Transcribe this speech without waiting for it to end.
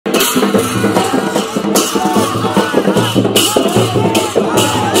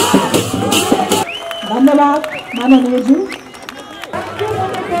माननीयज्यू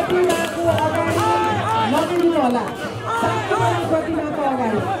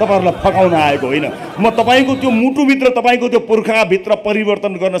तपाईहरुलाई फकाउन आएको होइन। म तपाईको त्यो मुटुभित्र तपाईको त्यो पुर्खाभित्र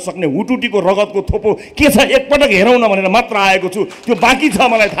परिवर्तन गर्न सक्ने हुटुटीको रगतको थोपो के छ एकपटक हेरौँ न भनेर मात्र आएको छु। त्यो बाँकी छ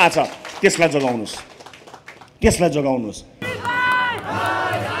मलाई थाहा छ। त्यसलाई जगाउनुस्, त्यसलाई जगाउनुस्।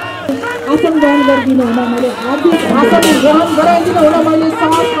 आसन ग्रहण गरिदिनु हुन मैले हार्दिक आसन ग्रहण गराइदिनु हुन मैले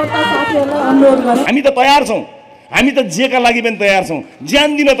सहश्रोता साथीहरूलाई अनुरोध गरेँ। हामी त तयार छौँ, हामी त जेका लागि पनि तयार छौँ,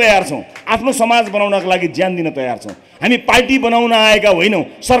 ज्यान दिन तयार छौँ, आफ्नो समाज बनाउनका लागि ज्यान दिन तयार छौँ। हामी पार्टी बनाउन आएका होइनौँ,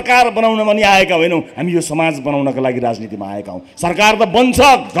 सरकार बनाउन पनि आएका होइनौँ, हामी यो समाज बनाउनका लागि राजनीतिमा आएका हौँ। सरकार त बन्छ,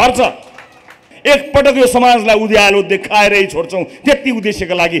 झर्छ, एकपटक यो समाजलाई उज्यालो देखाएरै छोड्छौँ। त्यति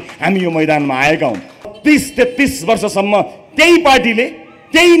उद्देश्यका लागि हामी यो मैदानमा आएका हौँ। 30-33 वर्षसम्म त्यही पार्टीले,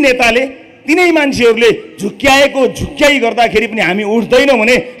 त्यही नेताले, तिनै मान्छेहरूले झुक्क्याइ गर्दाखेरि पनि हामी उठ्दैनौँ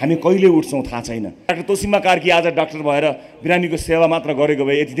भने हामी कहिले उठ्छौँ थाहा छैन। डाक्टर तोसिमा कार्की आज डाक्टर भएर बिरामीको सेवा मात्र गरेको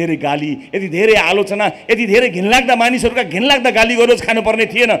भए यति धेरै गाली, यति धेरै आलोचना, यति धेरै घिनलाग्दा मानिसहरूका घिनलाग्दा गाली गलोज खानुपर्ने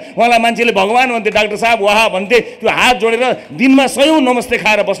थिएन। उहाँलाई मान्छेले भगवान भन्थे, डाक्टर साहब वाह भन्थे। त्यो हात जोडेर दिनमा 100 नमस्ते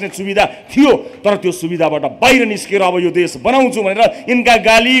खाएर बस्ने सुविधा थियो। तर त्यो सुविधाबाट बाहिर निस्केर अब यो देश बनाउँछु भनेर यिनका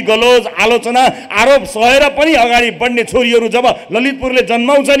गाली गलोज आलोचना आरोप सहेर पनि अगाडि बढ्ने छोरीहरू जब ललितपुरले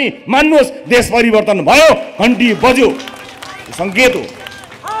जन्माउँछ नि, मान्नुहोस् देश परिवर्तन भयो, घन्टी बज्यो, सङ्केत हो।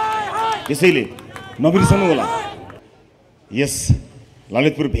 त्यसैले नबिर्सनु होला। यस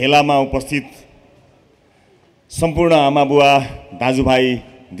ललितपुर भेलामा उपस्थित सम्पूर्ण आमा बुवा दाजुभाइ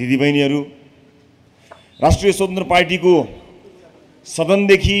दिदीबहिनीहरू, राष्ट्रिय स्वतन्त्र पार्टीको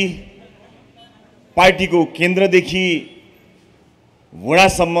सदनदेखि पार्टीको केन्द्रदेखि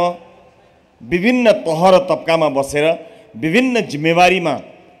वडासम्म विभिन्न तह र तबकामा बसेर विभिन्न जिम्मेवारीमा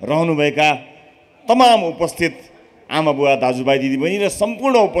रहनुभएका तमाम उपस्थित आमा बुवा दाजुभाइ दिदीबहिनी र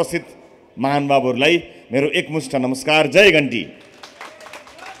सम्पूर्ण उपस्थित महानुभावहरूलाई मेरो एकमुष्ट नमस्कार, जय घन्टी।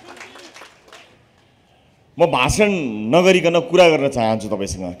 म भाषण नगरिकन कुरा गर्न चाहन्छु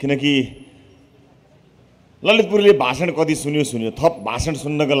तपाईसँग, किनकि ललितपुरले भाषण कति सुन्यो, थप भाषण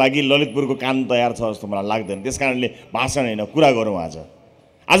सुन्नको लागि ललितपुरको कान तयार छ जस्तो मलाई लाग्दैन। त्यसकारणले भाषण होइन, कुरा गरौँ।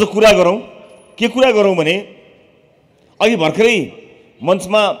 आज कुरा गरौँ। के कुरा गरौँ भने अघि भर्खरै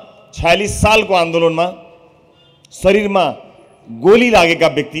मञ्चमा 46 सालको आन्दोलनमा शरीरमा गोली लागेका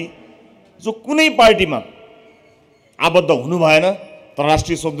व्यक्ति जो कुनै पार्टीमा आबद्ध हुनु भएन तर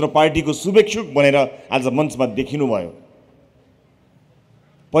राष्ट्रिय स्वतन्त्र पार्टीको शुभेच्छुक बनेर आज मञ्चमा देखिनु भयो।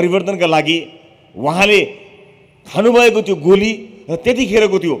 परिवर्तनका लागि उहाँले खानुभएको त्यो गोली र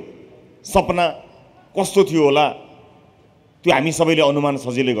त्यतिखेरको त्यो सपना कस्तो थियो होला, त्यो हामी सबैले अनुमान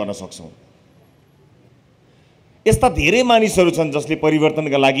सजिलै गर्न सक्छौँ। यस्ता धेरै मानिसहरू छन् जसले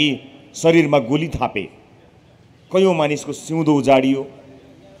परिवर्तनका लागि शरीरमा गोली थापे। कयौँ मानिसको सिउँदो उजाडियो,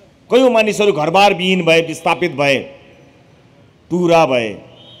 कयौँ मानिसहरू घरबार विहीन भए, विस्थापित भए, टुरा भए,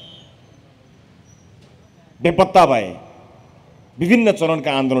 बेपत्ता भए विभिन्न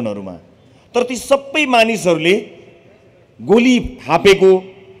चरणका आन्दोलनहरूमा। तर ती सबै मानिसहरूले गोली थापेको,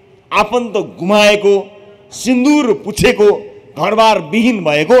 आफन्त गुमाएको, सिन्दुर पुछेको, घरबार विहीन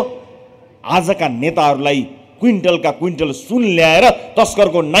भएको आजका नेताहरूलाई क्विन्टलका क्विन्टल सुन ल्याएर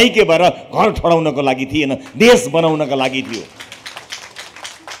तस्करको नाइके भएर घर ठडाउनको लागि थिएन, देश बनाउनका लागि थियो।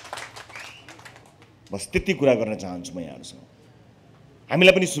 बस त्यति कुरा गर्न चाहन्छु म यहाँहरूसँग।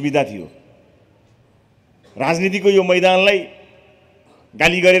 हामीलाई पनि सुविधा थियो, राजनीतिको यो मैदानलाई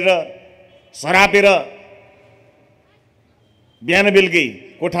गाली गरेर सरापेर बिहान बेलुकै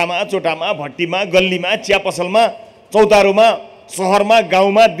कोठामा, चोटामा, भट्टीमा, गल्लीमा, चिया पसलमा, चौतारोमा, सहरमा,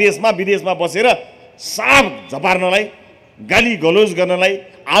 गाउँमा, देशमा, विदेशमा बसेर साफ झपार्नलाई, गाली गलोज गर्नलाई,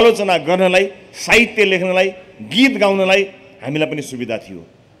 आलोचना गर्नलाई, साहित्य लेख्नलाई, गीत गाउनलाई हामीलाई पनि सुविधा थियो।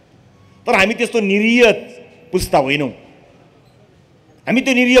 तर हामी त्यस्तो निरीह पुस्ता होइनौँ। हामी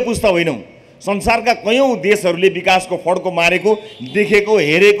त्यो निरीह पुस्ता होइनौँ। संसारका कयौँ देशहरूले विकासको फड्को मारेको, देखेको,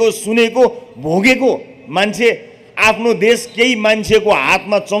 हेरेको, सुनेको, भोगेको मान्छे आफ्नो देश केही मान्छेको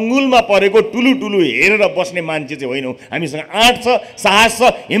हातमा चङ्गुलमा परेको टुलु टुलु हेरेर बस्ने मान्छे चाहिँ होइनौँ। हामीसँग आँट छ, साहस छ,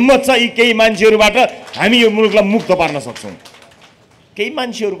 हिम्मत छ। यी केही मान्छेहरूबाट हामी यो मुलुकलाई मुक्त पार्न सक्छौँ। केही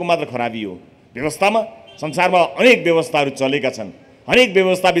मान्छेहरूको मात्र खराबी हो व्यवस्थामा। संसारमा अनेक व्यवस्थाहरू चलेका छन्, हरेक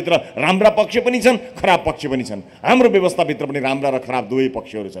व्यवस्थाभित्र राम्रा पक्ष पनि छन्, खराब पक्ष पनि छन्। हाम्रो व्यवस्थाभित्र पनि राम्रा र खराब दुवै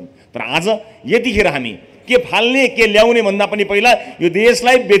पक्षहरू छन्। तर आज यतिखेर हामी के फाल्ने के ल्याउने भन्दा पनि पहिला यो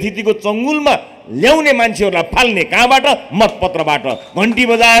देशलाई व्यथितिको चङ्गुलमा ल्याउने मान्छेहरूलाई फाल्ने, कहाँबाट? मतपत्रबाट, घन्टी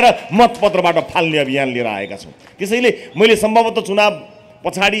बजाएर मतपत्रबाट फाल्ने अभियान लिएर आएका छौँ। त्यसैले मैले सम्भवतः चुनाव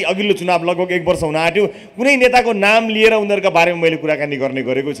पछाडि, अघिल्लो चुनाव लगभग 1 वर्ष हुन आँट्यो, कुनै नेताको नाम लिएर उनीहरूका बारेमा मैले कुराकानी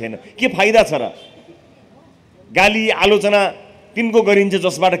गरेको छैन। के फाइदा छ र? गाली आलोचना तिनको गरिन्छ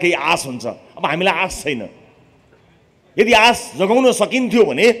जसबाट केही आश हुन्छ। अब हामीलाई आश छैन। यदि आश जगाउन सकिन्थ्यो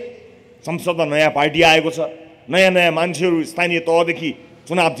भने संसदमा नयाँ पार्टी आएको छ, नयाँ नयाँ मान्छेहरू स्थानीय तहदेखि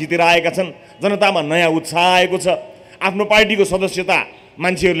चुनाव जितेर आएका छन्, जनतामा नयाँ उत्साह आएको छ, आफ्नो पार्टीको सदस्यता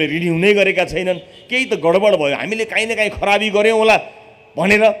मान्छेहरूले रिन्यू नै गरेका छैनन्, केही त गडबड भयो, हामीले काहीँ न काहीँ खराबी गऱ्यौँ होला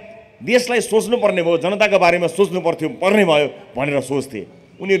भनेर देशलाई सोच्नुपर्ने भयो, जनताको बारेमा पर्ने भयो भनेर सोच्थे।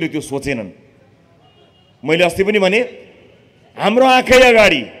 उनीहरूले त्यो सोचेनन्। मैले अस्ति पनि भने हाम्रो आँखै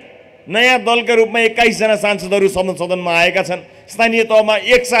अगाडि नयाँ दलका रूपमा 21 जना सांसदहरू सदनमा आएका छन्, स्थानीय तहमा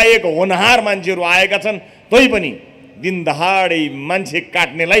 101 होनहार मान्छेहरू आएका छन्, तैपनि दिन दहाडै मान्छे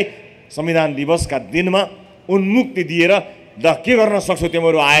काट्नेलाई संविधान दिवसका दिनमा उन्मुक्ति दिएर के गर्न सक्छौ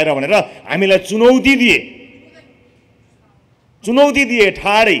तिमीहरू आएर भनेर हामीलाई चुनौती दिए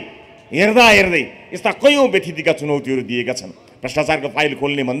ठाडै हेर्दा हेर्दै यस्ता कयौं व्यथितिका चुनौतीहरू दिएका छन्। भ्रष्टाचारको फाइल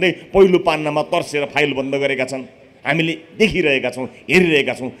खोल्ने भन्दै पहिलो पान्नामा तर्सेर फाइल बन्द गरेका छन्। हामीले देखिरहेका छौँ,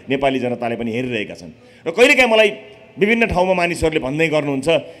 हेरिरहेका छौँ, नेपाली जनताले पनि हेरिरहेका छन्। र कहिलेकाहीँ मलाई विभिन्न ठाउँमा मानिसहरूले भन्दै गर्नुहुन्छ,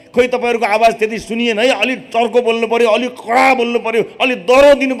 खोइ तपाईँहरूको आवाज त्यति सुनिएन है, अलिक चर्को बोल्नु पर्यो, अलिक कडा बोल्नु पर्यो, अलिक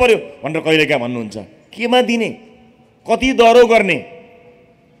दरो दिनु पर्यो भनेर कहिलेकाहीँ भन्नुहुन्छ। केमा दिने, कति दरो गर्ने,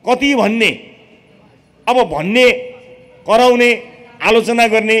 कति भन्ने? अब भन्ने, कराउने, आलोचना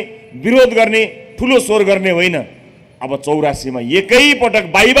गर्ने, विरोध गर्ने, ठुलो स्वर गर्ने होइन। अब 84 मा एकै पटक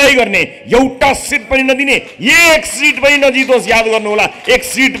बाई गर्ने, एउटा सिट पनि नदिने, एक सिट पनि नजितोस्। याद गर्नु होला, एक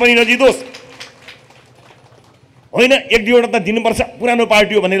सिट पनि नजितोस् होइन। एक दुईवटा त दिनुपर्छ, पुरानो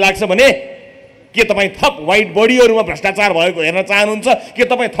पार्टी हो भन्ने लाग्छ भने के तपाईँ थप व्हाइट बडीहरूमा भ्रष्टाचार भएको हेर्न चाहनुहुन्छ? के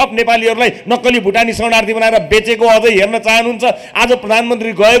तपाईँ थप नेपालीहरूलाई नक्कली भुटानी शरणार्थी बनाएर बेचेको अझै हेर्न चाहनुहुन्छ? आज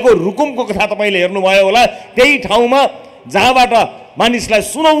प्रधानमन्त्री गएको रुकुमको कथा तपाईँले हेर्नुभयो होला। त्यही ठाउँमा जहाँबाट मानिसलाई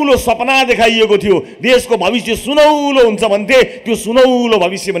सुनौलो सपना देखाइएको थियो, देशको भविष्य सुनौलो हुन्छ भन्थे, त्यो सुनौलो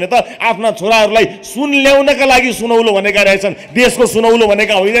भविष्य भने त आफ्ना छोराहरूलाई सुन ल्याउनका लागि सुनौलो भनेका रहेछन्, देशको सुनौलो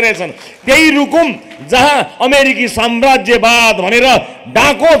भनेका होइन रहेछन्। त्यही रुकुम जहाँ अमेरिकी साम्राज्यवाद भनेर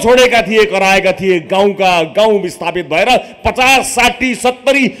डाको छोडेका थिए, कराएका थिए, गाउँका गाउँ विस्थापित भएर 50, 60,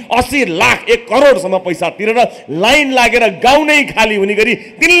 70, 80 लाख 1 करोडसम्म पैसा तिरेर लाइन लागेर गाउँ नै खाली हुने गरी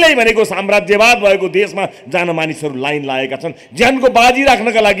तिनले भनेको साम्राज्यवाद भएको देशमा जान मानिसहरू लाइन लागेका छन्, ज्यानको बाजी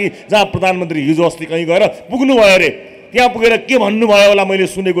राख्नका लागि। जहाँ प्रधानमन्त्री हिजो अस्ति कहीँ गएर पुग्नुभयो अरे, त्यहाँ पुगेर के भन्नुभयो होला मैले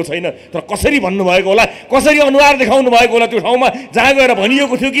सुनेको छैन, तर कसरी भन्नुभएको होला, कसरी अनुहार देखाउनु भएको होला त्यो ठाउँमा जहाँ गएर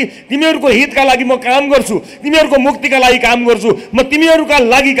भनिएको थियो कि तिमीहरूको हितका लागि म काम गर्छु, तिमीहरूको मुक्तिका लागि काम गर्छु, म तिमीहरूका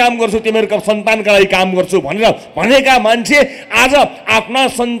लागि काम गर्छु, तिमीहरूका सन्तानका लागि काम गर्छु भनेर भनेका मान्छे आज आफ्ना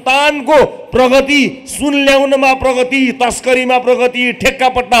सन्तानको प्रगति, सुन ल्याउनमा प्रगति, तस्करीमा प्रगति,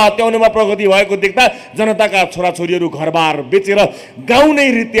 ठेक्कापट्टा हत्याउनुमा प्रगति भएको देख्दा जनताका छोराछोरीहरू घरबार बेचेर गाउँ नै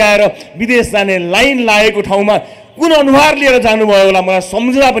रित्याएर विदेश जाने लाइन लागेको ठाउँमा कुन अनुहार लिएर जानुभयो होला मलाई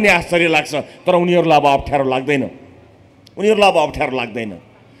सम्झँदा पनि आश्चर्य लाग्छ। तर उनीहरूलाई अब अप्ठ्यारो लाग्दैन, उनीहरूलाई अब अप्ठ्यारो लाग्दैन।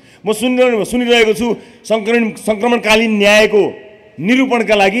 म सुनिरहेको छु सङ्क्रमणकालीन न्यायको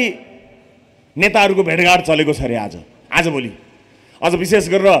निरूपणका लागि नेताहरूको भेटघाट चलेको छ अरे आजभोलि। अझ विशेष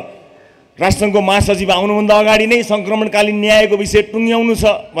गरेर राष्ट्रसङ्घको महासचिव आउनुभन्दा अगाडि नै सङ्क्रमणकालीन न्यायको विषय टुङ्ग्याउनु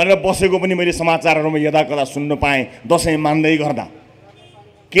छ भनेर बसेको पनि मैले समाचारहरूमा यदाकदा सुन्न पाएँ। दसैँ मान्दै गर्दा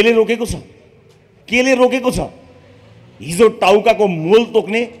केले रोकेको छ, केले रोकेको छ? हिजो टाउकाको मोल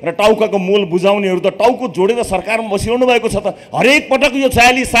तोक्ने र टाउकाको मोल बुझाउनेहरू त टाउको जोडेर सरकारमा बसिरहनु भएको छ त। हरेक पटक यो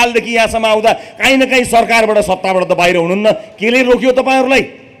 46 सालदेखि यहाँसम्म आउँदा काहीँ न काहीँ सरकारबाट सत्ताबाट त बाहिर हुनुहुन्न। केले रोक्यो तपाईँहरूलाई?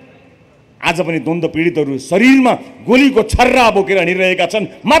 आज पनि द्वन्द्व पीडितहरू शरीरमा गोलीको छर्रा बोकेर हिँडिरहेका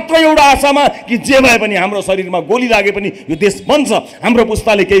छन्, मात्र एउटा आशामा कि जे भए पनि हाम्रो शरीरमा गोली लागे पनि यो देश बन्छ, हाम्रो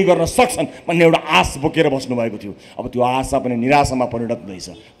पुस्ताले केही गर्न सक्छन् भन्ने एउटा आश बोकेर बस्नुभएको थियो। अब त्यो आशा पनि निराशामा परिणत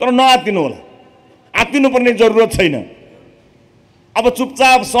हुँदैछ। तर नआत्तिनु होला, आत्तिनुपर्ने जरुरत छैन। अब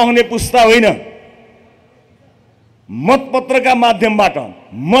चुपचाप सहने पुस्ता होइन, मतपत्रका माध्यमबाट,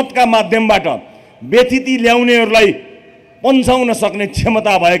 मतका माध्यमबाट व्यथिति ल्याउनेहरूलाई पन्छाउन सक्ने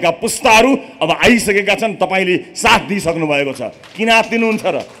क्षमता भएका पुस्ताहरू अब आइसकेका छन्। तपाईँले साथ दिइसक्नु भएको छ, किन आत्तिनुहुन्छ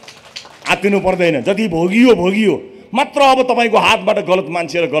र? आत्तिनु पर्दैन, जति भोगियो भोगियो, मात्र अब तपाईँको हातबाट गलत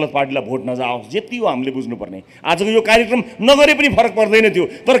मान्छे र गलत पार्टीलाई भोट नजाओस्, यति हो हामीले बुझ्नुपर्ने। आजको यो कार्यक्रम नगरे पनि फरक पर्दैन थियो,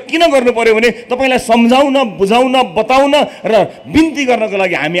 तर किन गर्नु पर्यो भने तपाईँलाई सम्झाउन, बुझाउन, बताउन र बिन्ती गर्नको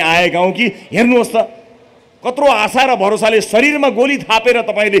लागि हामी आएका हौँ कि हेर्नुहोस् त कत्रो आशा र भरोसाले शरीरमा गोली थापेर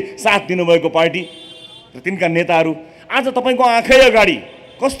तपाईँले साथ दिनुभएको पार्टी र तिनका नेताहरू आज तपाईँको आँखै अगाडि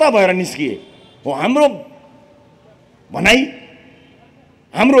कस्ता भएर निस्किए हो। हाम्रो भनाइ,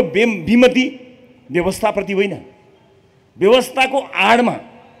 हाम्रो विमति व्यवस्थाप्रति होइन, व्यवस्थाको आडमा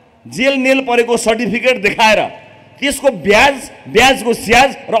जेल नेल परेको सर्टिफिकेट देखाएर त्यसको ब्याजको स्याज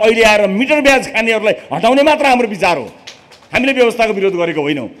र अहिले आएर मिटर ब्याज खानेहरूलाई हटाउने मात्र हाम्रो विचार हो। हामीले व्यवस्थाको विरोध गरेको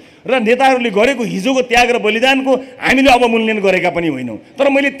होइनौँ र नेताहरूले गरेको हिजोको त्याग र बलिदानको हामीले अवमूल्यन गरेका पनि होइनौँ। तर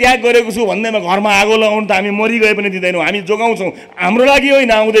मैले त्याग गरेको छु भन्दैमा घरमा आगो लगाउनु त हामी मरिगए पनि दिँदैनौँ, हामी जोगाउँछौँ। हाम्रो लागि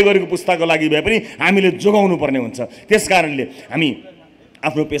होइन, आउँदै गरेको पुस्ताको लागि भए पनि हामीले जोगाउनु पर्ने हुन्छ। त्यस कारणले हामी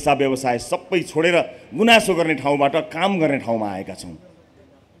आफ्नो पेसा व्यवसाय सबै छोडेर गुनासो गर्ने ठाउँबाट काम गर्ने ठाउँमा आएका छौँ।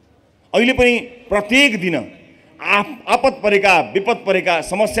 अहिले पनि प्रत्येक दिन आपत परेका, विपद परेका,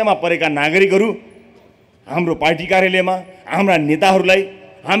 समस्यामा परेका नागरिकहरू हाम्रो पार्टी कार्यालयमा हाम्रा नेताहरूलाई,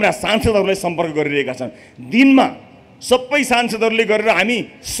 हाम्रा सांसदहरूलाई सम्पर्क गरिरहेका छन्। दिनमा सबै सांसदहरूले गरेर हामी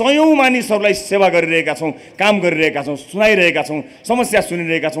सयौँ मानिसहरूलाई सेवा गरिरहेका छौँ, काम गरिरहेका छौँ, सुनाइरहेका छौँ, समस्या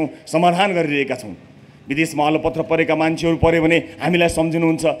सुनिरहेका छौँ, समाधान गरिरहेका छौँ। विदेशमा अलपत्र परेका मान्छेहरू पऱ्यो भने हामीलाई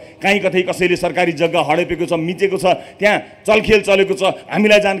सम्झिनुहुन्छ। कहीँ कतै कसैले सरकारी जग्गा हडेपेको छ, मिचेको छ, त्यहाँ चलखेल चलेको छ,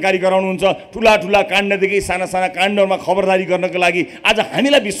 हामीलाई जानकारी गराउनुहुन्छ। ठुला ठुला काण्डदेखि साना साना काण्डहरूमा खबरदारी गर्नको लागि आज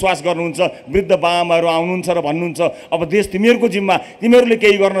हामीलाई विश्वास गर्नुहुन्छ। वृद्ध बाआमाहरू आउनुहुन्छ र भन्नुहुन्छ अब देश तिमीहरूको जिम्मा, तिमीहरूले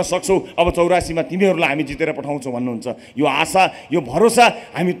केही गर्न सक्छौ, अब 84मा तिमीहरूलाई हामी जितेर पठाउँछौँ भन्नुहुन्छ। यो आशा, यो भरोसा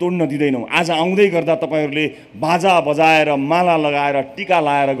हामी तोड्न दिँदैनौँ। आज आउँदै गर्दा तपाईँहरूले बाजा बजाएर, माला लगाएर, टिका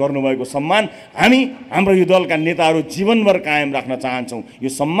लाएर गर्नुभएको सम्मान हामी, हाम्रो यो दलका नेताहरू जीवनभर कायम राख्न चाहन्छौँ। यो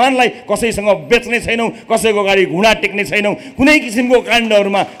सम्मानलाई कसैसँग बेच्ने छैनौँ, कसैको अगाडि घुँडा टेक्ने छैनौँ, कुनै किसिमको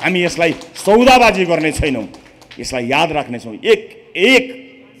काण्डहरूमा हामी यसलाई सौदाबाजी गर्ने छैनौँ। यसलाई याद राख्नेछौँ। एक एक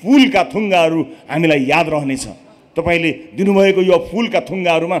फुलका थुङ्गाहरू हामीलाई याद रहनेछ। तपाईँले दिनुभएको यो फुलका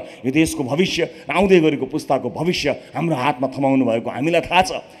थुङ्गाहरूमा यो देशको भविष्य र आउँदै गरेको पुस्ताको भविष्य हाम्रो हातमा थमाउनु भएको हामीलाई थाहा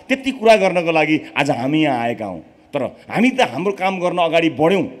छ। त्यति कुरा गर्नको लागि आज हामी यहाँ आएका हौँ। तर हामी त हाम्रो काम गर्न अगाडि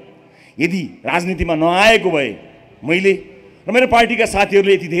बढ्यौँ। यदि राजनीतिमा नआएको भए मैले र मेरो पार्टीका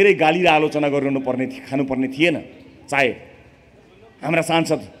साथीहरूले यति धेरै गाली र आलोचना खानुपर्ने थिएन। चाहे हाम्रा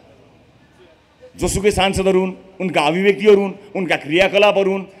सांसद जोसुकै सांसदहरू हुन्, उनका अभिव्यक्तिहरू हुन्, उनका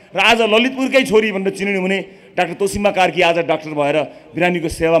क्रियाकलापहरू हुन्, र आज ललितपुरकै छोरी भनेर चिनिनु हुने डाक्टर तोसिमा कार्की आज डाक्टर भएर बिरामीको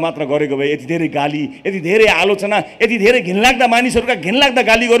सेवा मात्र गरेको भए यति धेरै गाली, यति धेरै आलोचना, यति धेरै घिनलाग्दा मानिसहरूका घिनलाग्दा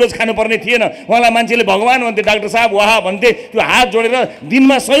गाली गलोज खानुपर्ने थिएन। उहाँलाई मान्छेले भगवान भन्थे, डाक्टर साहब वाह भन्थे। त्यो हात जोडेर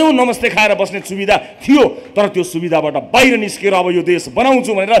दिनमा सयौँ नमस्ते खाएर बस्ने सुविधा थियो। तर त्यो सुविधाबाट बाहिर निस्केर अब यो देश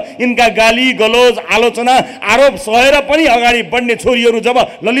बनाउँछु भनेर यिनका गाली गलोज, आलोचना, आरोप सहेर पनि अगाडि बढ्ने छोरीहरू जब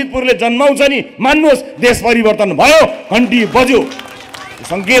ललितपुरले जन्माउँछ नि, मान्नुहोस् देश परिवर्तन भयो, घन्टी बज्यो,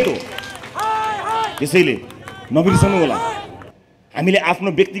 सङ्केत हो। त्यसैले नबिर्सनु होला, हामीले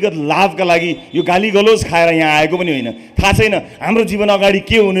आफ्नो व्यक्तिगत लाभका लागि यो गाली गलोज खाएर यहाँ आएको पनि होइन। थाहा छैन हाम्रो जीवन अगाडि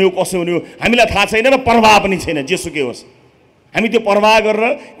के हुने हो, कसो हुने हो, हामीलाई थाहा छैन र प्रवाह पनि छैन। जेसुकै होस्, हामी त्यो प्रवाह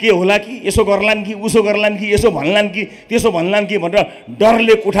गरेर के होला कि, यसो गर्लान् कि, उसो गर्लान् कि, यसो भन्लान् कि, त्यसो भन्लान् कि भनेर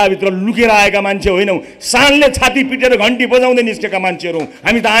डरले कोठाभित्र लुकेर आएका मान्छे होइनौँ। सानले छाती पिटेर घन्टी बजाउँदै निस्केका मान्छेहरू हौँ।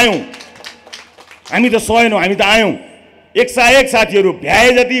 हामी त आयौँ, हामी त सहेनौँ, हामी त आयौँ। एकसाएक साथीहरू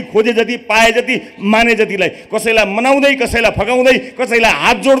भ्याए जति, खोजे जति, पाए जति, माने जतिलाई, कसैलाई मनाउँदै, कसैलाई फकाउँदै, कसैलाई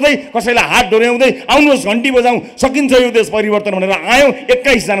हात जोड्दै, कसैलाई हात डोर्याउँदै आउनुहोस् घन्टी बजाउँ, सकिन्छ यो देश परिवर्तन भनेर आयौँ।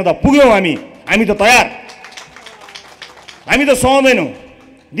 21 जना त पुग्यौँ हामी। हामी त तयार, हामी त सहँदैनौँ।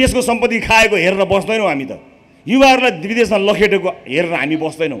 देशको सम्पत्ति खाएको हेरेर बस्दैनौँ। हामी त युवाहरूलाई विदेशमा लखेटेको हेरेर हामी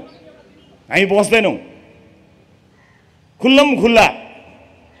बस्दैनौँ। हामी बस्दैनौँ। खुल्लम खुल्ला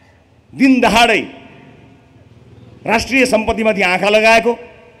दिन दहाडै राष्ट्रिय सम्पत्तिमाथि आँखा लगाएको,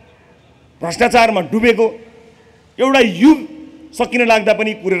 भ्रष्टाचारमा डुबेको एउटा युग सकिन लाग्दा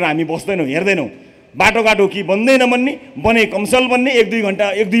पनि पुरेर हामी बस्दैनौँ, हेर्दैनौँ। बाटोघाटो कि बन्दै नबन्ने, बने कमसल बन्ने,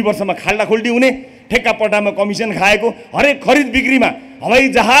 1-2 वर्षमा खाल्डाखुल्टी हुने, ठेक्का पट्टामा कमिसन खाएको, हरेक खरिद बिक्रीमा हवाई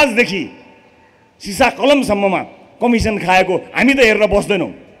जहाजदेखि सिसा कलमसम्ममा कमिसन खाएको हामी त हेरेर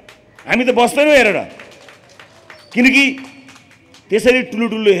बस्दैनौँ। हामी त बस्दैनौँ हेरेर। किनकि त्यसरी ठुलो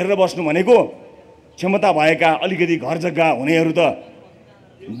ठुलो हेरेर बस्नु भनेको क्षमता भएका अलिकति घर जग्गा हुनेहरू त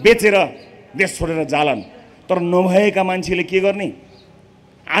बेचेर देश छोडेर जालान्। तर नभएका मान्छेले के गर्ने?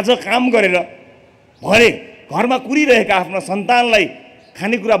 आज काम गरेर भरे घरमा कुरिरहेका आफ्ना सन्तानलाई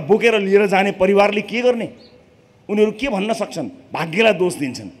खानेकुरा बोकेर लिएर जाने परिवारले के गर्ने? उनीहरू के भन्न सक्छन्? भाग्यलाई दोष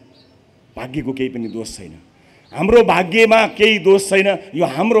दिन्छन्। भाग्यको केही पनि दोष छैन। हाम्रो भाग्यमा केही दोष छैन। यो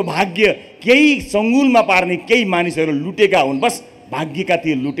हाम्रो भाग्य केही सङ्गुलमा पार्ने केही मानिसहरू लुटेका हुन्। बस भाग्यका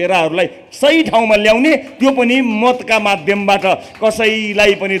ती लुटेराहरूलाई सही ठाउँमा ल्याउने, त्यो पनि मतका माध्यमबाट,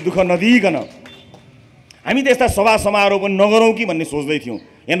 कसैलाई पनि दुःख नदिइकन। हामी त यस्ता सभा समारोह पनि नगरौँ कि भन्ने सोच्दै थियौँ।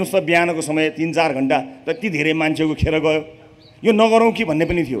 हेर्नुहोस् त बिहानको समय 3-4 घन्टा त्यति धेरै मान्छेको खेर गयो। यो नगरौँ कि भन्ने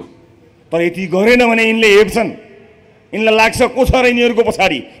पनि थियो। तर यति गरेन भने यिनले हेप्छन्, यिनलाई लाग्छ को छ र यिनीहरूको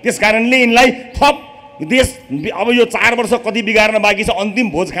पछाडि। त्यस कारणले यिनलाई थप देश अब यो 4 वर्ष कति बिगार्न बाँकी छ, अन्तिम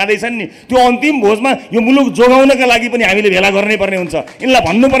भोज खाँदैछन् नि, त्यो अन्तिम भोजमा यो मुलुक जोगाउनका लागि पनि हामीले भेला गर्नै पर्ने हुन्छ। यिनलाई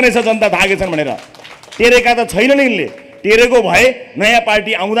भन्नुपर्ने छ जनता भागेछन् भनेर। टेरेका त छैनन् यिनले, टेरेको भए नयाँ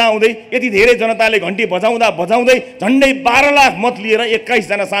पार्टी आउँदा आउँदै यति धेरै जनताले घन्टी बजाउँदा बजाउँदै झन्डै 12 लाख मत लिएर 21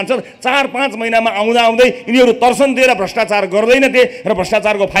 जना सांसद 4-5 महिनामा आउँदा आउँदै यिनीहरू तर्सन्थे र भ्रष्टाचार गर्दैनथे र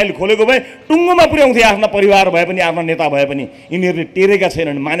भ्रष्टाचारको फाइल खोलेको भए टुङ्गोमा पुर्याउँथे आफ्ना परिवार भए पनि आफ्ना नेता भए पनि। यिनीहरूले टेरेका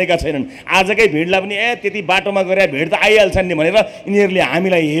छैनन्, मानेका छैनन्। आजकै भिडलाई पनि त्यति बाटोमा गएर भिड त आइहाल्छन् नि भनेर यिनीहरूले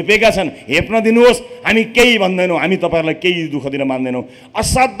हामीलाई हेपेका छन्। हेप्न दिनुहोस्, हामी केही भन्दैनौँ, हामी तपाईँहरूलाई केही दुःख दिन मान्दैनौँ।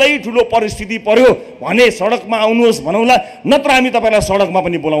 असाध्यै ठुलो परिस्थिति पर्यो भने सडकमा आउनुहोस् भनौँला, नत्र हामी तपाईँलाई सडकमा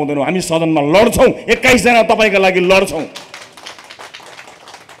पनि बोलाउँदैनौँ। हामी सदनमा लड्छौँ, 21 जना तपाईँका लागि लड्छौँ।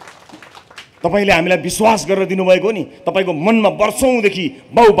 तपाईँले हामीलाई विश्वास गरेर दिनुभएको नि, तपाईँको मनमा वर्षौँदेखि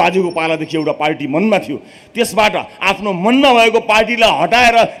बाउ बाजेको पालादेखि एउटा पार्टी मनमा थियो, त्यसबाट आफ्नो मनमा भएको पार्टीलाई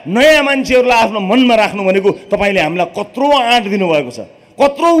हटाएर नयाँ मान्छेहरूलाई आफ्नो मनमा राख्नु भनेको तपाईँले हामीलाई कत्रो आँट दिनुभएको छ,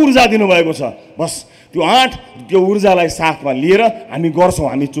 कत्रो ऊर्जा दिनुभएको छ। बस त्यो आँट, त्यो ऊर्जालाई साथमा लिएर हामी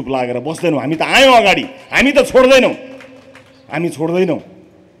गर्छौँ। हामी चुप लागेर बस्दैनौँ। हामी त आयौँ अगाडि, हामी त छोड्दैनौँ, हामी छोड्दैनौँ।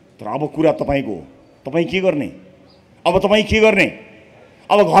 तर अब कुरा तपाईँको हो, तपाईँ के गर्ने? अब तपाईँ के गर्ने?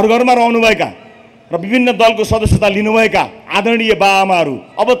 अब घर घरमा रहनुभएका र विभिन्न दलको सदस्यता लिनुभएका आदरणीय बाआमाहरू,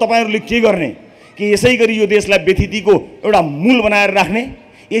 अब तपाईँहरूले के गर्ने? कि यसै गरी यो देशलाई व्यथितिको एउटा मूल बनाएर राख्ने?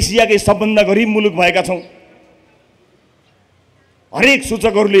 एसियाकै सबभन्दा गरिब मुलुक भएका छौँ। हरेक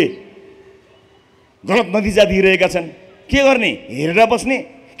सूचकहरूले गलत नतिजा दिइरहेका छन्। के गर्ने? हेरेर बस्ने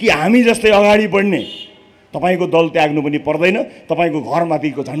कि हामी जस्तै अगाडि बढ्ने? तपाईँको दल त्याग्नु पनि पर्दैन, तपाईँको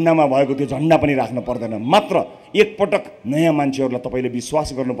घरमाथिको झन्डामा भएको त्यो झन्डा पनि राख्न पर्दैन। मात्र एकपटक नयाँ मान्छेहरूलाई तपाईँले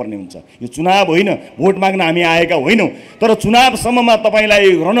विश्वास गर्नुपर्ने हुन्छ। यो चुनाव होइन, भोट माग्न हामी आएका होइनौँ, तर चुनावसम्ममा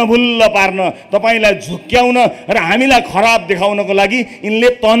तपाईँलाई रणभुल्ल पार्न, तपाईँलाई झुक्क्याउन र हामीलाई खराब देखाउनको लागि यिनले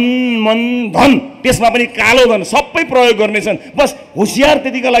तन मन धन, त्यसमा पनि कालो धन सबै प्रयोग गर्नेछन्। बस होसियार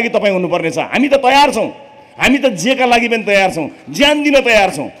त्यतिका लागि तपाईँ हुनुपर्नेछ। हामी त तयार छौँ, हामी त जेका लागि पनि तयार छौँ, ज्यान दिन तयार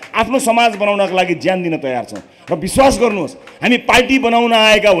छौँ, आफ्नो समाज बनाउनको लागि ज्यान दिन तयार छौँ। र विश्वास गर्नुहोस्, हामी पार्टी बनाउन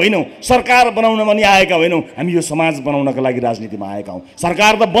आएका होइनौँ, सरकार बनाउन पनि आएका होइनौँ, हामी यो समाज बनाउनको लागि राजनीतिमा आएका हौँ।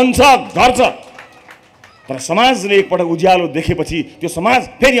 सरकार त बन्छ, झर्छ, तर समाजले एकपटक उज्यालो देखेपछि त्यो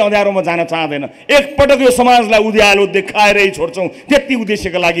समाज फेरि अँध्यारोमा जान चाहँदैन। एकपटक यो समाजलाई उज्यालो देखाएरै छोड्छौँ, त्यति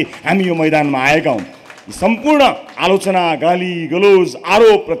उद्देश्यका लागि हामी यो मैदानमा आएका हौँ। सम्पूर्ण आलोचना, गाली गलोज,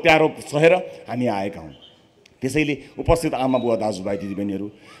 आरोप प्रत्यारोप सहेर हामी आएका हौँ। त्यसैले उपस्थित आमा बुवा दाजुभाइ दिदीबहिनीहरू,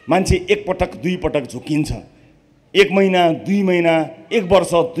 मान्छे एकपटक दुई पटक झुकिन्छ, 1 महिना 2 महिना 1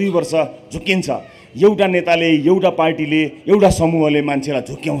 वर्ष 2 वर्ष झुकिन्छ। एउटा नेताले, एउटा पार्टीले, एउटा समूहले मान्छेलाई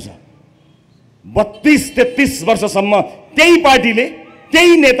झुक्याउँछ। 32-33 वर्षसम्म त्यही पार्टीले,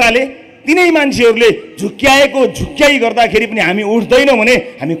 त्यही नेताले, तिनै मान्छेहरूले झुक्याइ गर्दाखेरि पनि हामी उठ्दैनौँ भने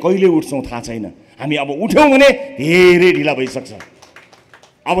हामी कहिले उठ्छौँ थाहा छैन। हामी अब उठ्यौँ भने धेरै ढिला भइसक्छ।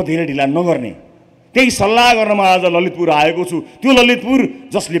 अब धेरै ढिला नगर्ने, त्यही सल्लाह गर्न म आज ललितपुर आएको छु। त्यो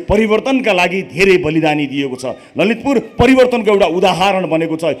ललितपुर जसले परिवर्तनका लागि धेरै बलिदानी दिएको छ, ललितपुर परिवर्तनको एउटा उदाहरण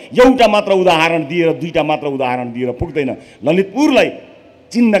बनेको छ। एउटा मात्र उदाहरण दिएर, दुईटा मात्र उदाहरण दिएर पुग्दैन। ललितपुरलाई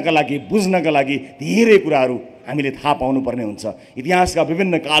चिन्नका लागि, बुझ्नका लागि धेरै कुराहरू हामीले थाहा पाउनुपर्ने हुन्छ। इतिहासका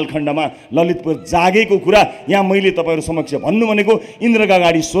विभिन्न कालखण्डमा ललितपुर जागेको कुरा यहाँ मैले तपाईँहरू समक्ष भन्नु भनेको इन्द्रका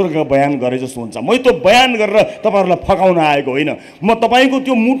अगाडि स्वर्ग बयान गरे जस्तो हुन्छ। मैले त्यो बयान गरेर तपाईँहरूलाई फकाउन आएको होइन। म तपाईँको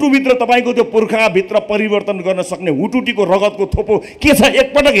त्यो मुटुभित्र, तपाईँको त्यो पुर्खाभित्र परिवर्तन गर्न सक्ने हुटुटीको रगतको थोपो के छ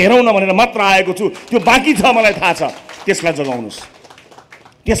एकपटक हेरौँ न भनेर मात्र आएको छु। त्यो बाँकी छ, मलाई थाहा छ। त्यसलाई जगाउनुहोस्,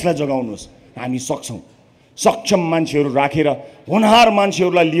 त्यसलाई जगाउनुहोस्। हामी सक्छौँ। सक्षम मान्छेहरू राखेर, होनहार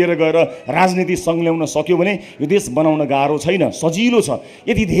मान्छेहरूलाई लिएर गएर राजनीति सङ्ल्याउन सक्यो भने यो देश बनाउन गाह्रो छैन, सजिलो छ।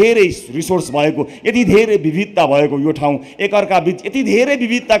 यति धेरै रिसोर्स भएको, यति धेरै विविधता भएको यो ठाउँ, एकअर्का बीच यति धेरै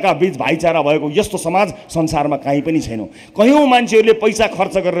विविधताका बीच भाइचारा भएको यस्तो समाज संसारमा कहीँ पनि छैन। कयौँ मान्छेहरूले पैसा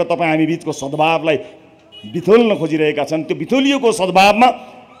खर्च गरेर तपाईँ हामी बिचको सद्भावलाई बिथोल्न खोजिरहेका छन्। त्यो बिथोलिएको सद्भावमा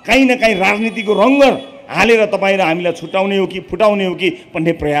काहीँ न काहीँ राजनीतिको रङ्ग हालेर तपाईँ र हामीलाई छुटाउने हो कि फुटाउने हो कि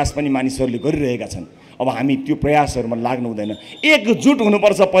भन्ने प्रयास पनि मानिसहरूले गरिरहेका छन्। अब हामी त्यो प्रयासहरूमा लाग्नु हुँदैन। एकजुट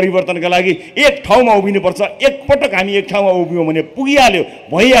हुनुपर्छ परिवर्तनका लागि। एक ठाउँमा उभिनुपर्छ। एकपटक हामी एक ठाउँमा उभियौँ भने पुगिहाल्यो,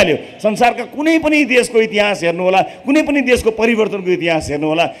 भइहाल्यो। संसारका कुनै पनि देशको इतिहास हेर्नुहोला, कुनै पनि देशको परिवर्तनको इतिहास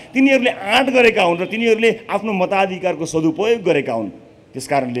हेर्नुहोला, तिनीहरूले आँट गरेका हुन् र तिनीहरूले आफ्नो मताधिकारको सदुपयोग गरेका हुन्।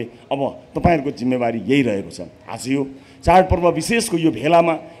 त्यसकारणले अब तपाईँहरूको जिम्मेवारी यही रहेको छ। आज यो चाडपर्व विशेषको यो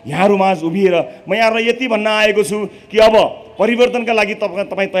भेलामा यहाँहरूमाझ उभिएर म यहाँहरूलाई यति भन्न आएको छु कि अब परिवर्तनका लागि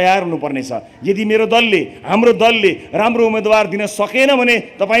तपाईँ तयार हुनुपर्नेछ। यदि मेरो दलले, हाम्रो दलले राम्रो उम्मेदवार दिन सकेन भने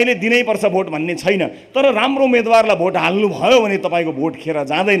तपाईँले दिनैपर्छ भोट भन्ने छैन। तर राम्रो उम्मेदवारलाई भोट हाल्नुभयो भने तपाईँको भोट खेर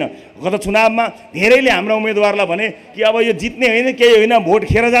जाँदैन। गत चुनावमा धेरैले हाम्रा उम्मेदवारलाई भने कि अब यो जित्ने होइन, केही होइन, भोट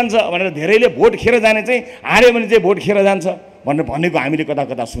खेर जान्छ भनेर धेरैले भोट खेर जाने चाहिँ हार्यो भने चाहिँ भोट खेर जान्छ भनेर भनेको हामीले कता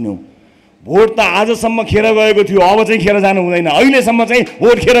कता सुन्यौँ। भोट त आजसम्म खेर गएको थियो, अब चाहिँ खेर जानु हुँदैन। अहिलेसम्म चाहिँ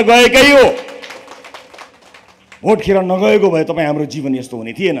भोट खेर गएकै हो। भोट खेर नगएको भए तपाईँ हाम्रो जीवन यस्तो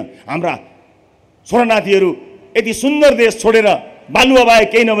हुने थिएन। हाम्रा शरणार्थीहरू यति सुन्दर देश छोडेर बालुवा बाहेक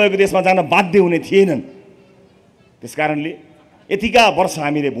केही नभएको देशमा जान बाध्य हुने थिएनन्। त्यसकारणले यतिका वर्ष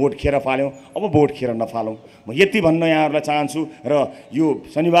हामीले भोट खेर फाल्यौँ, अब भोट खेर नफालौँ। म यति भन्न यहाँहरूलाई चाहन्छु र यो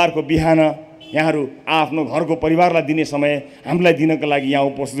शनिबारको बिहान यहाँहरू आफ्नो घरको परिवारलाई दिने समय हामीलाई दिनको लागि यहाँ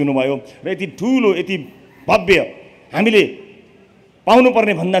उपस्थित हुनुभयो र यति ठुलो यति भव्य हामीले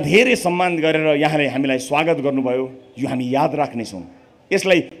पाउनुपर्ने भन्दा धेरै सम्मान गरेर यहाँले हामीलाई स्वागत गर्नुभयो। यो हामी याद राख्नेछौँ,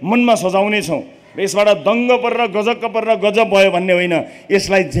 यसलाई मनमा सजाउनेछौँ र यसबाट दङ्ग परेर गजक्क परेर गजब भयो भन्ने होइन।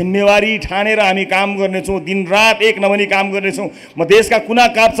 यसलाई जिम्मेवारी ठानेर हामी काम गर्नेछौँ, दिनरात एक नभनी काम गर्नेछौँ। म देशका कुना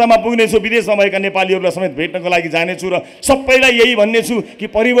काप्चामा पुग्नेछु, विदेशमा भएका नेपालीहरूलाई समेत भेट्नको लागि जानेछु र सबैलाई यही भन्नेछु कि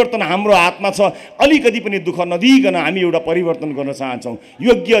परिवर्तन हाम्रो हातमा छ। अलिकति पनि दुःख नदिइकन हामी एउटा परिवर्तन गर्न चाहन्छौँ।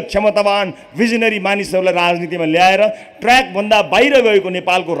 योग्य क्षमतावान भिजनरी मानिसहरूलाई राजनीतिमा ल्याएर ट्र्याकभन्दा बाहिर गएको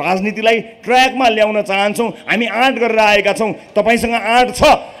नेपालको राजनीतिलाई ट्र्याकमा ल्याउन चाहन्छौँ। हामी आँट गरेर आएका छौँ। तपाईँसँग आँट छ,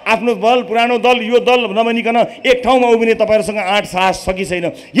 आफ्नो दल पुरानो दल यो दल नभनिकन एक ठाउँमा उभिने तपाईँहरूसँग आँट साहस छ कि छैन?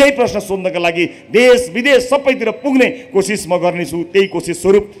 यही प्रश्न सोध्नका लागि देश विदेश सबैतिर पुग्ने कोसिस म गर्नेछु। त्यही कोसिस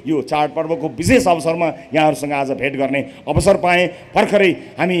स्वरूप यो चाडपर्वको विशेष अवसरमा यहाँहरूसँग आज भेट गर्ने अवसर पाएँ। भर्खरै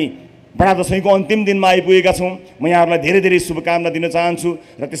हामी बडा दशैंको अन्तिम दिनमा आइपुगेका छौँ। म यहाँहरूलाई धेरै धेरै शुभकामना दिन चाहन्छु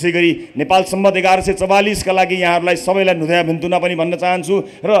र त्यसै गरी नेपाल सम्बत 1144 का लागि यहाँहरूलाई सबैलाई नुधया भिन्तुना पनि भन्न चाहन्छु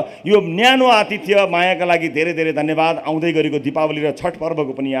र यो न्यानो आतिथ्य मायाका लागि धेरै धेरै धन्यवाद। आउँदै गरेको दीपावली र छठ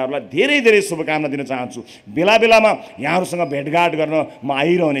पर्वको पनि यहाँहरूलाई धेरै धेरै शुभकामना दिन चाहन्छु। बेला बेलामा यहाँहरूसँग भेटघाट गर्न म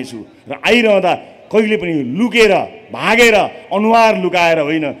आइरहनेछु र आइरहँदा कहिले पनि लुकेर भागेर अनुहार लुकाएर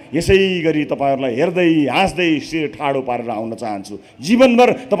होइन, यसै गरी तपाईँहरूलाई हेर्दै हाँस्दै शिर ठाडो पारेर आउन चाहन्छु।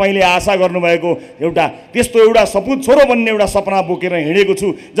 जीवनभर तपाईँले आशा गर्नुभएको एउटा त्यस्तो एउटा सपुत छोरो बन्ने एउटा सपना बोकेर हिँडेको छु,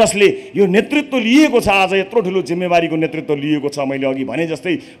 जसले यो नेतृत्व लिएको छ। आज यत्रो ठुलो जिम्मेवारीको नेतृत्व लिएको छ। मैले अघि भने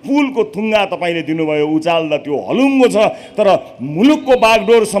जस्तै फुलको थुङ्गा तपाईँले दिनुभयो, उचाल्दा त्यो हलुङ्गो छ, तर मुलुकको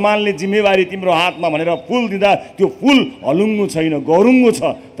बागडोर सम्हाल्ने जिम्मेवारी तिम्रो हातमा भनेर फुल दिँदा त्यो फुल हलुङ्गो छैन, गरुङ्गो छ।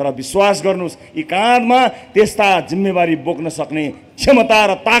 तर विश्वास गर्नुहोस्, यी काँधमा त्यस्ता जिम्मेवारी बोक्न सक्ने क्षमता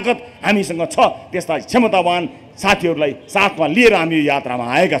र ताकत हामीसँग छ। त्यस्ता क्षमतावान साथीहरूलाई साथमा लिएर हामी यो यात्रामा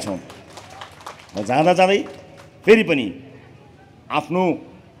आएका छौँ। र जाँदा जाँदै फेरि पनि आफ्नो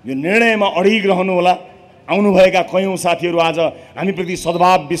यो निर्णयमा अडिग रहनुहोला। आउनुभएका कयौँ साथीहरू आज हामीप्रति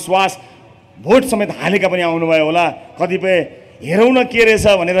सद्भाव विश्वास भोट समेत हालेका पनि आउनुभयो होला। कतिपय हेरौँ न के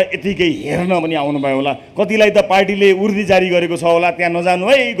रहेछ भनेर यतिकै हेर्न पनि आउनुभयो होला। कतिलाई त पार्टीले उर्दी जारी गरेको छ होला, त्यहाँ नजानु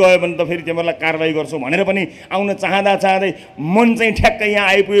है, गयो भने त फेरि तिमीहरूलाई कारवाही गर्छौ भनेर पनि आउन चाहँदा चाहँदै मन चाहिँ ठ्याक्कै यहाँ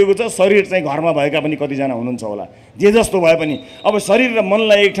आइपुगेको छ। शरीर चाहिँ घरमा भएका पनि कतिजना हुनुहुन्छ होला। जे जस्तो भए पनि अब शरीर र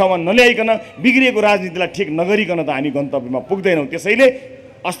मनलाई एक ठाउँमा नल्याइकन बिग्रिएको राजनीतिलाई ठिक नगरिकन त हामी गन्तव्यमा पुग्दैनौँ। त्यसैले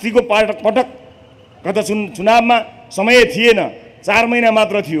अस्तिको पटक गत चुनावमा समय थिएन, 4 महिना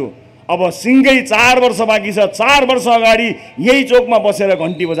मात्र थियो। अब सिँगै 4 वर्ष बाँकी छ। 4 वर्ष अगाडि यही चोकमा बसेर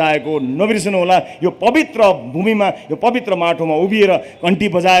घन्टी बजाएको नबिर्सनु होला। यो पवित्र भूमिमा, यो पवित्र माटोमा उभिएर घन्टी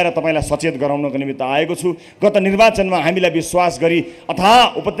बजाएर तपाईँलाई सचेत गराउनको निमित्त आएको छु। गत निर्वाचनमा हामीलाई विश्वास गरी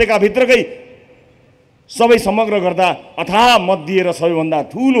अथाह उपत्यकाभित्रकै सबै समग्र गर्दा अथाह मत दिएर सबैभन्दा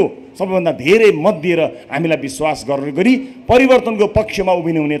ठुलो सबैभन्दा धेरै मत दिएर हामीलाई विश्वास गरी परिवर्तनको पक्षमा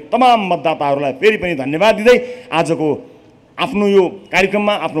उभिने हुने तमाम मतदाताहरूलाई फेरि पनि धन्यवाद दिँदै आजको आफ्नो यो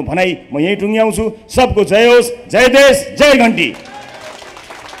कार्यक्रममा आफ्नो भनाइ म यहीँ टुङ्ग्याउँछु। सबको जय होस्, जय देश, जय घन्टी।